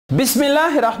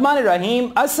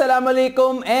Bismillahirrahmanirrahim. Assalamu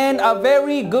alaikum and a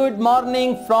very good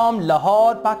morning from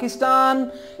Lahore, Pakistan.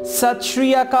 Sat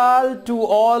Shri Akal to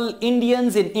all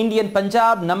Indians in Indian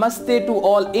Punjab. Namaste to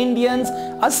all Indians.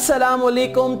 Assalamu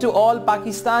alaikum to all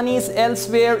Pakistanis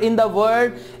elsewhere in the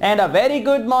world. And a very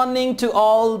good morning to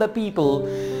all the people.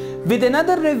 With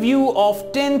another review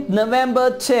of 10th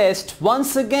November test,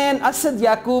 once again Asad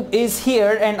Yaqub is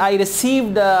here, and I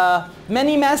received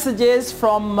many messages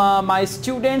from my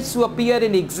students who appear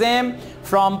in exam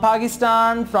from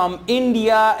Pakistan, from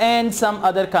India and some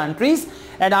other countries.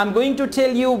 And I'm going to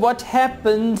tell you what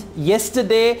happened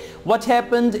yesterday, what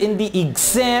happened in the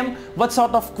exam, what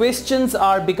sort of questions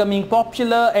are becoming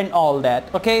popular and all that.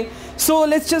 Okay, so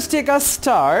let's just take a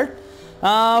start.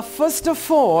 First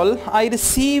of all, I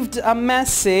received a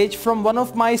message from one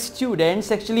of my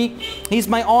students. Actually, he's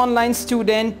my online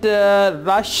student,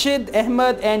 Rashid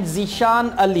Ahmed and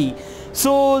Zishan Ali.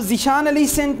 So Zishan Ali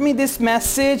sent me this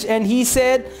message and he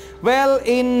said, well,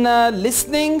 in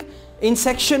listening in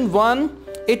section 1,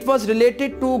 it was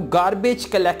related to garbage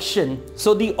collection.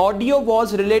 So the audio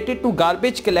was related to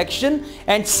garbage collection,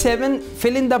 and 7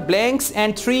 fill in the blanks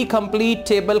and 3 complete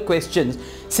table questions.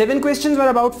 7 questions were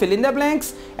about fill in the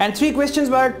blanks and 3 questions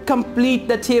were complete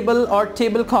the table or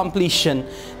table completion.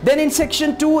 Then in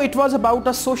section 2 it was about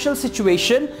a social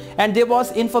situation, and there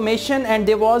was information and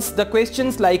there was the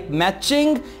questions like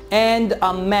matching and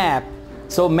a map.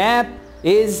 So map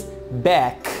is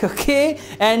back, okay,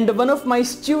 and one of my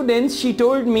students, she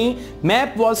told me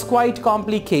map was quite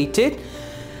complicated.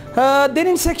 Then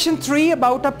in section 3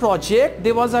 about a project,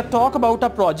 there was a talk about a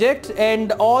project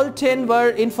and all 10 were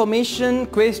information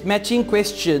matching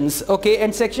questions, okay,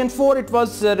 and section 4 it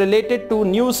was related to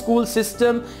new school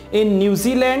system in New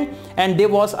Zealand, and there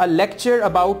was a lecture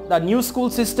about the new school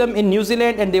system in New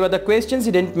Zealand and there were the questions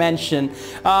he didn't mention.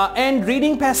 And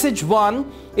reading passage 1,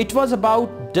 it was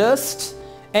about dust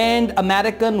and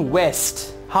American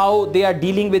West, how they are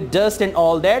dealing with dust and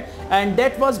all that, and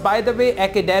that was, by the way,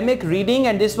 academic reading,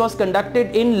 and this was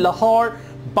conducted in Lahore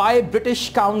by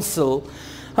British Council.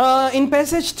 In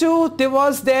passage 2 there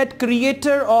was that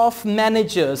creator of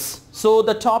managers. So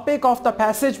the topic of the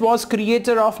passage was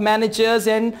creator of managers,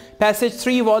 and passage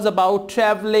 3 was about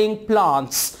traveling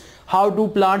plants. How do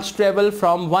plants travel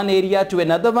from one area to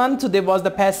another one? So there was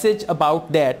the passage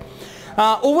about that.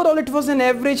 Overall it was an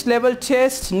average level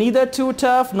test, neither too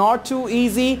tough nor too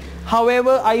easy.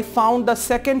 However, I found the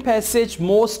second passage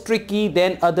most tricky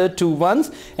than other 2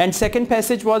 ones, and second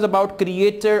passage was about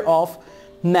creator of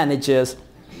managers.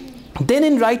 Then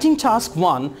in writing task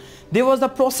 1, there was the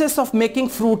process of making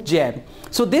fruit jam.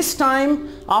 So this time,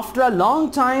 after a long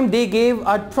time, they gave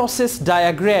a process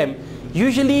diagram.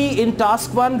 Usually in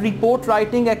task 1 report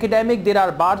writing academic, there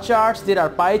are bar charts, there are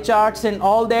pie charts and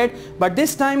all that, but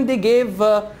this time they gave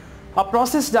a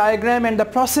process diagram, and the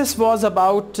process was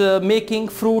about making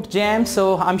fruit jam.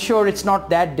 So I'm sure it's not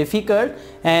that difficult,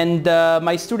 and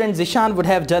my student Zishan would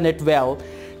have done it well.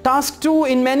 Task 2,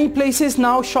 in many places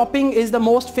now shopping is the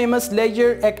most famous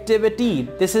leisure activity.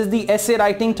 This is the essay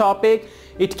writing topic.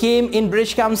 It came in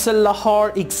British Council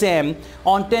Lahore exam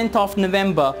on 10th of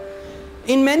November.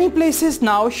 In many places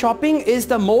now, shopping is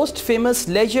the most famous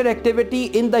leisure activity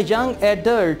in the young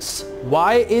adults.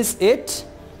 Why is it?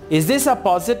 Is this a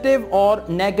positive or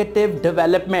negative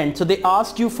development? So they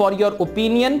asked you for your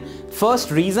opinion,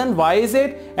 first reason, why is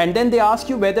it? And then they ask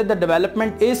you whether the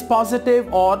development is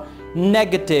positive or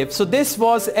negative. So this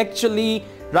was actually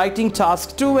writing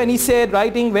task 2, and he said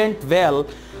writing went well.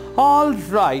 All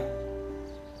right.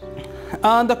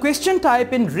 The question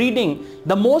type in reading,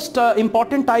 the most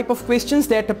important type of questions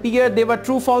that appear, they were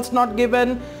true, false, not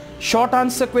given, short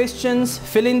answer questions,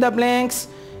 fill in the blanks,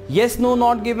 yes, no,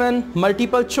 not given,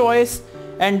 multiple choice,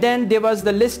 and then there was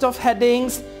the list of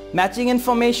headings, matching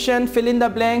information, fill in the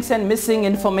blanks, and missing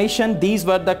information. These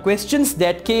were the questions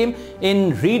that came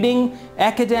in reading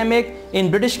academic in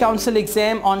British Council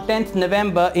exam on 10th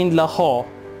November in Lahore.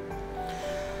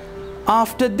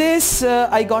 After this,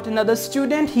 I got another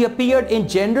student. He appeared in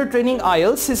gender training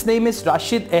IELTS. His name is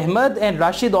Rashid Ahmed, and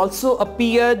Rashid also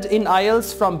appeared in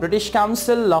IELTS from British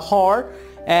Council Lahore,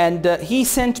 and he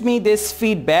sent me this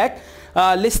feedback.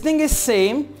 Listening is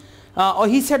same.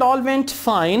 He said all went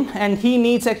fine, and he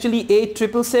needs actually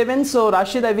 8,777. So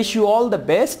Rashid, I wish you all the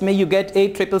best. May you get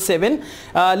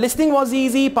 8,777. Listening was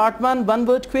easy. Part 1,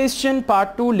 1-word question.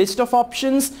 Part 2, list of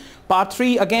options. Part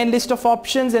 3, again list of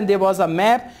options, and there was a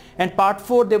map. And part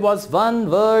 4, there was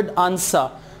 1-word answer.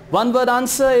 1-word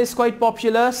answer is quite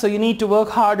popular, so you need to work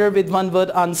harder with 1-word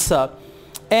answer.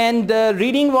 And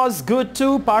reading was good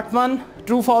too. Part 1,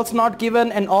 true false not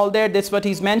given and all that. That's what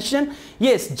he's mentioned.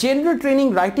 Yes, general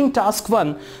training writing task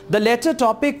 1. The letter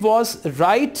topic was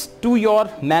write to your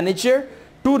manager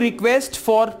to request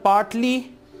for party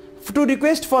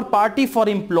for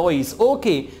employees.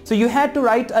 Okay, so you had to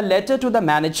write a letter to the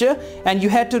manager and you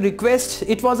had to request,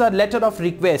 it was a letter of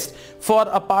request for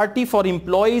a party for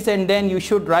employees, and then you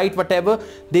should write whatever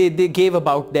they gave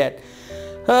about that.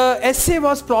 Essay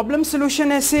was problem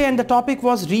solution essay, and the topic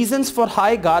was reasons for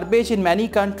high garbage in many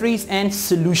countries and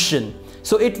solution.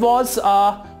 So it was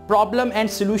a problem and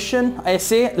solution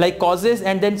essay, like causes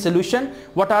and then solution.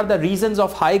 What are the reasons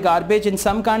of high garbage in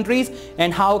some countries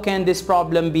and how can this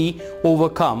problem be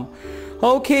overcome?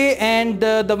 Okay, and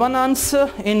the one answer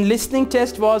in listening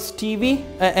test was TV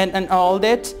and all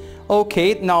that.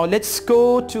 Okay, now let's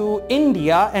go to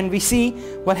India and we see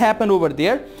what happened over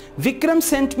there. Vikram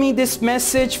sent me this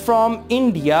message from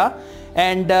India,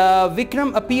 and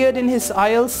Vikram appeared in his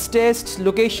IELTS test.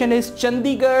 Location is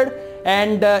Chandigarh,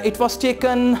 and it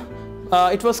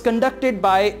was conducted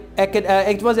by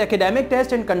it was academic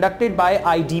test and conducted by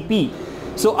IDP.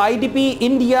 So IDP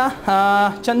India,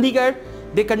 Chandigarh,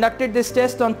 they conducted this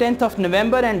test on 10th of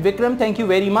November, and Vikram, thank you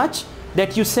very much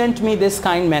that you sent me this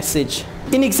kind message.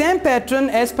 In exam pattern,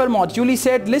 as per module, he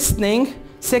said listening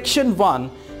section 1,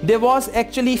 there was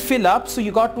actually fill up, so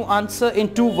you got to answer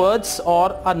in 2 words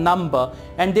or a number,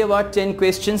 and there were 10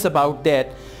 questions about that.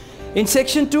 In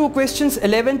section 2, questions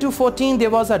 11 to 14, there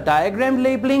was a diagram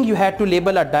labeling. You had to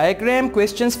label a diagram.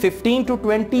 Questions 15 to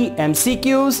 20,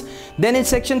 MCQs. Then in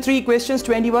section 3, questions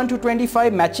 21 to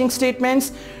 25, matching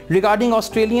statements regarding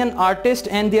Australian artists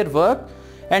and their work.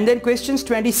 And then questions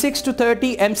 26 to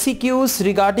 30, MCQs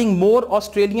regarding more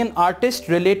Australian artists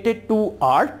related to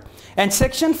art. And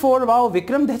section 4, wow,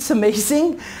 Vikram, that's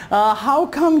amazing. How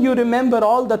come you remember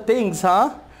all the things,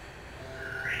 huh?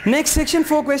 Next, section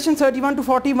 4, questions 31 to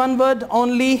 40, 1 word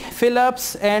only,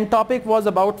 fill-ups, and topic was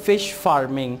about fish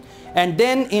farming. And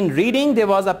then in reading, there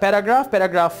was a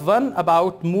paragraph 1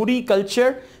 about Muri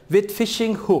culture with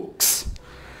fishing hooks.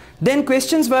 Then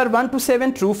questions were 1 to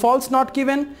 7, true, false, not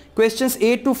given. Questions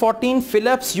 8 to 14,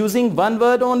 fill-ups using 1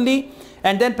 word only.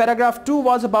 And then paragraph 2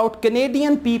 was about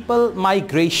Canadian people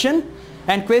migration.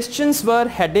 And questions were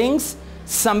headings,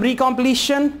 summary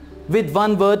completion with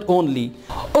 1 word only.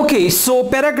 Okay, so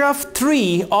paragraph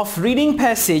 3 of reading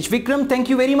passage. Vikram, thank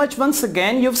you very much once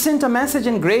again. You've sent a message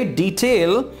in great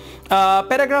detail.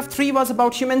 Paragraph 3 was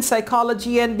about human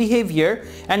psychology and behavior,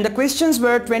 and the questions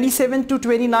were 27 to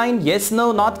 29, yes,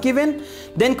 no, not given.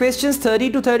 Then questions 30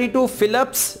 to 32,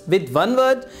 fill-ups with 1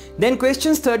 word. Then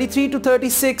questions 33 to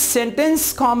 36,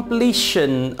 sentence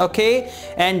completion, okay.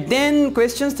 And then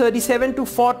questions 37 to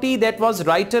 40, that was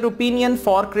writer opinion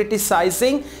for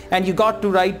criticizing, and you got to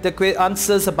write the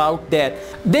answers about that.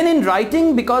 Then in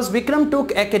writing, because Vikram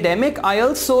took academic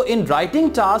IELTS, so in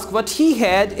writing task, what he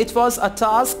had, it was a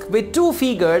task with 2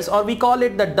 figures, or we call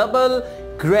it the double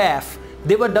graph.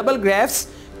 They were double graphs,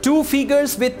 2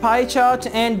 figures with pie chart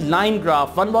and line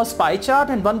graph. One was pie chart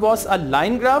and one was a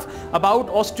line graph about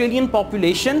Australian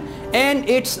population and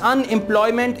its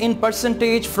unemployment in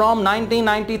percentage from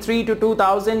 1993 to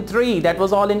 2003. That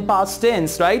was all in past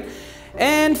tense, right?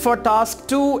 And for task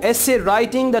 2, essay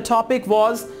writing, the topic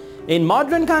was, in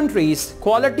modern countries,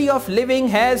 quality of living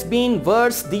has been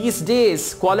worse these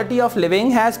days. Quality of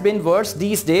living has been worse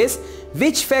these days.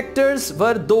 Which factors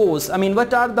were those? I mean,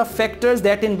 what are the factors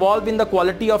that involve in the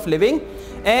quality of living?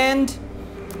 And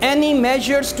any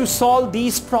measures to solve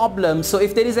these problems. So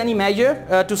if there is any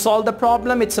measure to solve the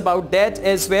problem, it's about that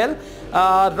as well.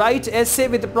 Write essay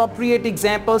with appropriate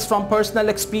examples from personal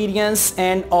experience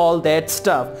and all that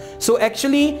stuff. So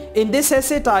actually in this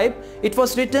essay type, it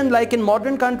was written like, in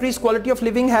modern countries, quality of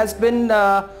living has been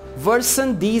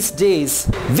worsened these days.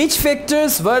 Which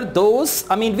factors were those?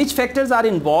 I mean, which factors are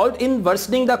involved in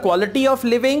worsening the quality of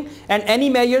living, and any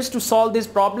measures to solve this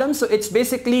problem? So it's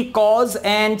basically cause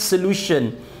and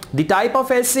solution. The type of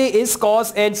essay is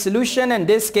cause and solution, and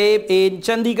this came in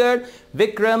Chandigarh.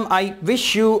 Vikram, I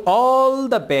wish you all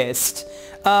the best.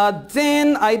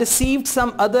 Then I received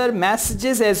some other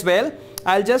messages as well.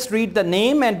 I'll just read the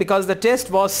name, and because the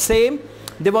test was same,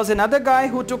 there was another guy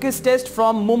who took his test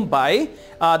from Mumbai.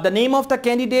 The name of the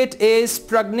candidate is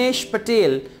Pragnesh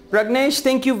Patel. Pragnesh,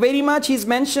 thank you very much. He's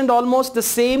mentioned almost the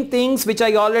same things which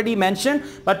I already mentioned.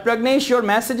 But Pragnesh, your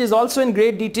message is also in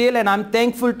great detail, and I'm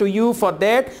thankful to you for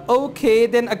that. Okay,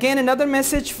 then again another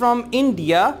message from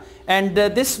India. and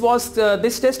this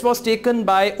test was taken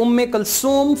by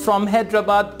Kulsoom from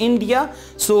Hyderabad, India.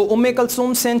 So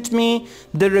Kulsoom sent me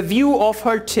the review of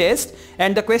her test,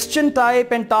 and the question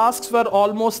type and tasks were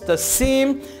almost the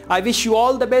same. I wish you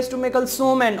all the best,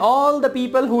 Kulsoom, and all the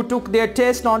people who took their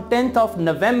test on 10th of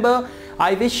November.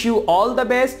 I wish you all the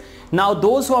best. Now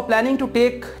those who are planning to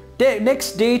take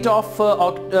next date of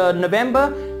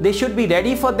November, they should be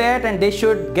ready for that, and they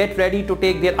should get ready to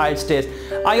take their IELTS test.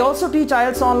 I also teach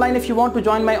IELTS online. If you want to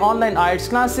join my online IELTS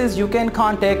classes, you can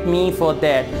contact me for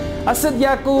that. Asad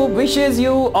Yaqub wishes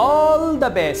you all the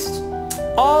best.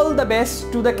 All the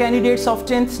best to the candidates of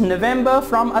 10th November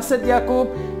from Asad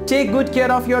Yaqub. Take good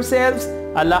care of yourselves.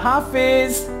 Allah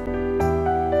Hafiz.